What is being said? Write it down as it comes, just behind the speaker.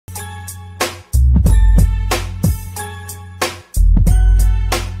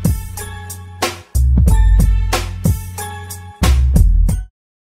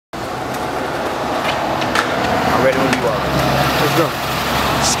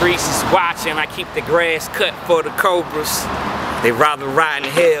streets is watching, I keep the grass cut for the cobras. They rather ride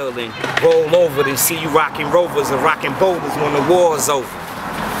in hell than roll over than see you rocking rovers or rocking boulders when the war's over.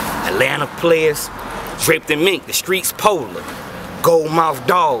 Atlanta players, draped in mink, the streets polar. Gold mouth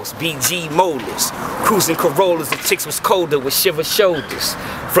dogs, BG molars. Cruising Corollas, the chicks was colder with shiver shoulders.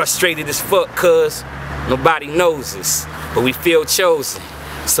 Frustrated as fuck cause nobody knows us, but we feel chosen,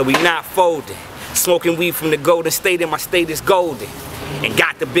 so we not folding. Smoking weed from the Golden State and my state is golden. And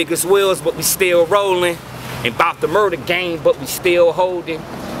got the biggest wheels, but we still rolling. And bout the murder game, but we still holding.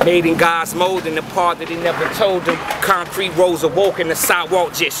 Made in God's mold and the part that he never told them. Concrete roads awoke and the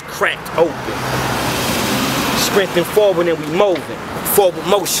sidewalk just cracked open. Sprinting forward and we moving. Forward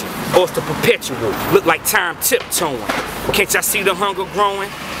motion, oyster perpetual. Look like time tiptoeing. Can't y'all see the hunger growing?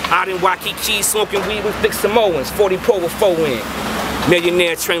 Out in Waikiki smoking weed with thick Samoans. 40 pro with 4 in.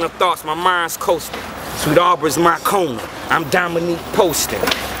 Millionaire train of thoughts, my mind's coasting. Sweet Arbor's my corner, I'm Dominique posting.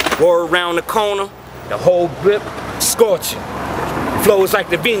 War around the corner, the whole grip, scorching. Flows like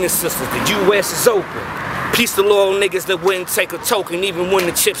the Venus sisters, the US is open. Peace to loyal niggas that wouldn't take a token even when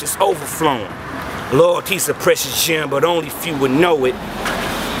the chips is overflowing. Loyalty's a precious gem, but only few would know it.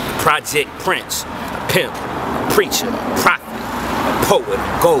 Project Prince, a pimp, a preacher, a prophet, a poet,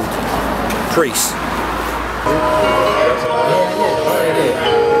 a golden priest.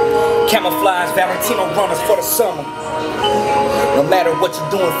 Camouflage Valentino runners for the summer. No matter what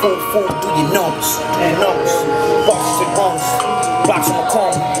you're doing, fool, do your numbers. Bosses and runners, blocks on my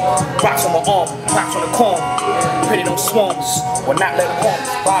corner, rocks on my arm, rocks on the corner. Pretty them swans, will not let them harm us.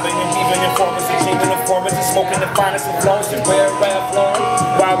 Bobbing and weaving informers and jingling informers and smoking the finest of flows and rare flowing.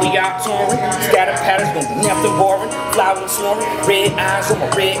 While we out touring, scatter patterns, don't be nothing boring. Flowering, snoring, red eyes on my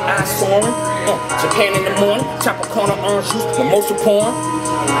red eyes soaring. Japan in the morning, chop a corner orange juice, mimosa pouring.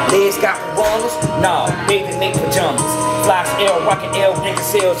 Legs got rollers, nah, bathing in pajamas. Flies L, rockin' L, anchor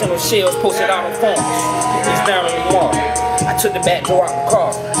sails, and those shells posted out on phones. It's down in the water. I took the back door out the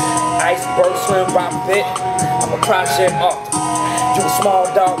car. Iceberg, swim, rock bit. I'm a project author. You a small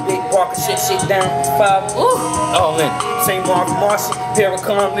dog, big barker, shit down 5. Oh man, St. Mark Marcy,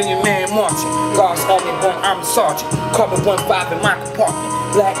 Paracon, million man marching. God's only one army sergeant. Carbon 1-5 in my compartment.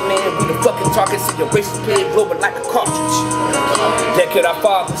 Black man, we the fucking talking, see your racist pig glowing like a cartridge. That kid our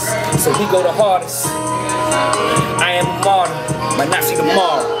fathers, so we go the hardest. I am a martyr, might not see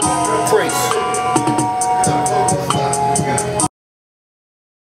tomorrow. Praise.